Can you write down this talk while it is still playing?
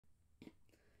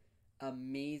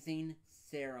amazing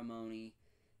ceremony.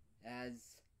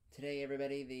 As today,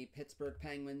 everybody, the Pittsburgh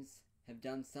Penguins have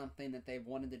done something that they've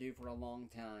wanted to do for a long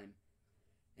time.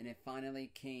 And it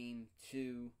finally came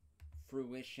to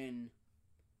fruition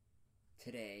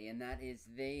today. And that is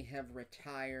they have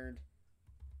retired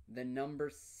the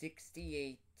number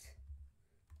 68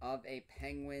 of a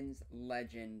Penguins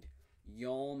legend.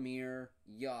 Jaromir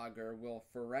Jagr will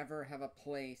forever have a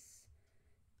place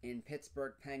in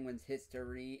Pittsburgh Penguins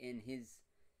history, and his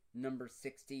number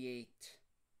 68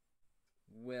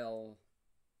 will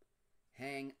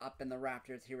hang up in the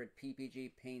rafters here at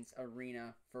PPG Paints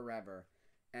Arena forever.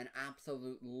 An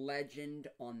absolute legend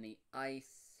on the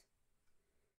ice.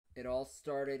 It all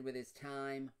started with his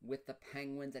time with the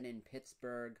Penguins and in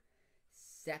Pittsburgh.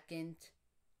 Second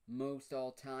most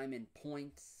all-time in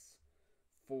points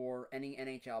for any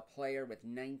NHL player with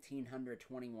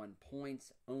 1,921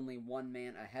 points. Only one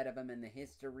man ahead of him in the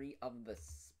history of the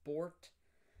sport,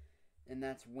 and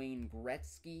that's Wayne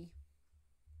Gretzky.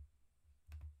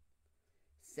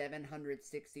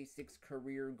 766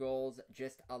 career goals,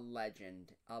 just a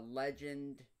legend. A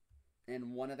legend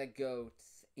and one of the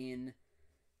GOATs in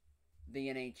the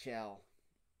NHL.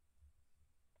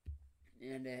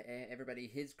 And everybody,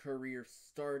 his career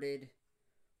started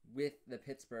with the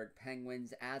Pittsburgh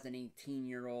Penguins as an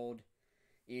 18-year-old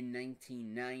in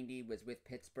 1990. Was with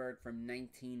Pittsburgh from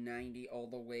 1990 all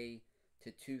the way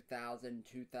to 2000,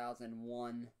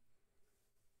 2001.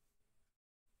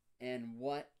 And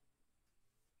what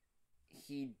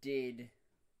he did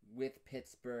with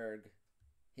Pittsburgh,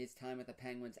 his time with the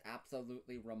Penguins,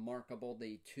 absolutely remarkable.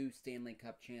 The 2 Stanley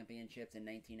Cup championships in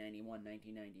 1991,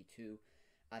 1992.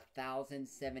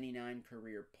 1,079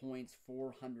 career points,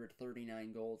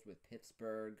 439 goals with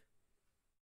Pittsburgh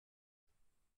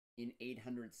in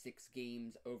 806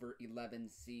 games over 11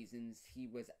 seasons. He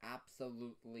was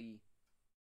absolutely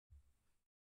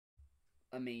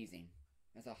amazing.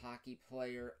 As a hockey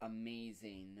player,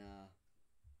 amazing.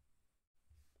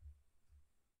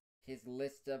 His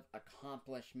list of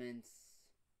accomplishments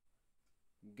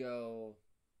go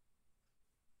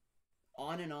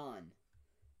on and on.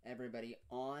 Everybody,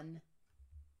 on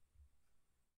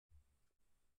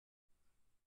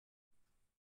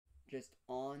just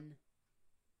on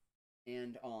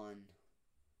and on.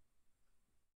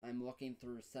 I'm looking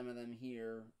through some of them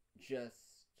here.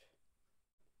 Just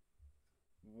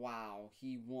wow.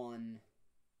 He won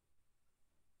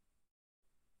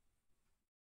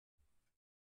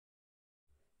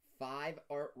 5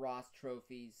 Art Ross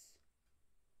trophies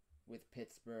with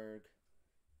Pittsburgh.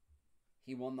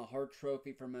 He won the Hart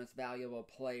Trophy for Most Valuable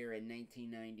Player in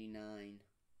 1999.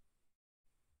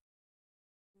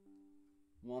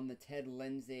 Won the Ted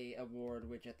Lindsay Award,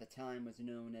 which at the time was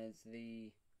known as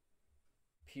the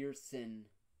Pearson.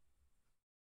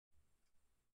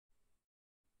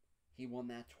 He won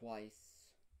that twice.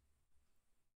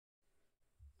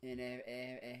 And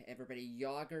everybody,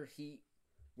 Jagr, he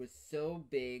was so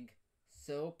big,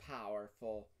 so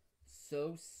powerful,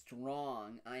 so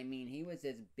strong. I mean, he was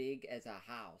as big as a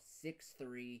house.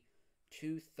 6'3",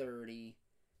 230.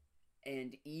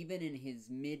 And even in his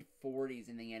mid-40s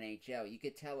in the NHL, you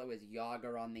could tell it was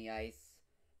Jagr on the ice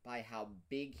by how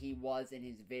big he was in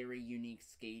his very unique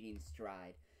skating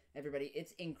stride. Everybody,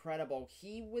 it's incredible.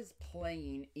 He was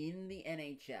playing in the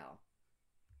NHL.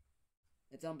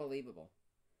 It's unbelievable.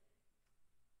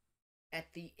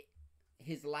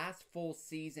 His last full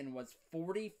season was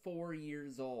 44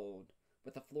 years old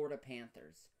with the Florida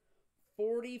Panthers.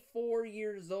 44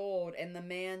 years old, and the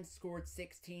man scored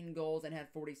 16 goals and had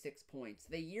 46 points.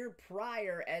 The year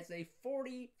prior, as a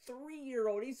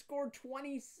 43-year-old, he scored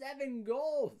 27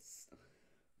 goals.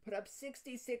 Put up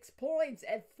 66 points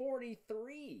at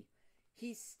 43.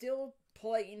 He's still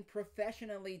playing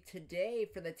professionally today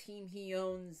for the team he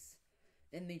owns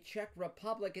in the Czech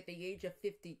Republic at the age of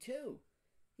 52.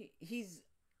 He's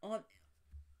going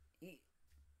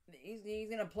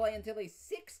to play until he's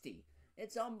 60.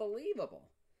 It's unbelievable.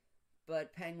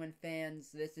 But Penguin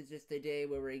fans, this is just a day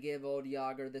where we give old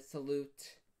Jagr the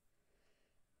salute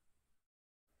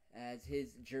as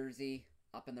his jersey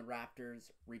up in the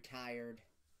rafters, retired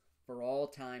for all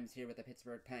times here with the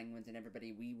Pittsburgh Penguins. And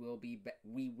everybody, we will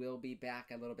be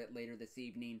back a little bit later this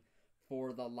evening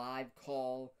for the live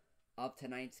call of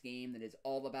tonight's game that is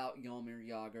all about Jaromir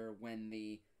Jagr when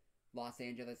the Los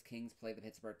Angeles Kings play the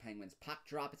Pittsburgh Penguins. Puck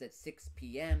drop is at 6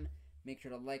 p.m. Make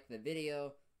sure to like the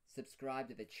video, subscribe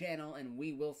to the channel, and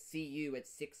we will see you at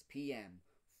 6 p.m.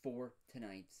 for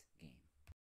tonight's game.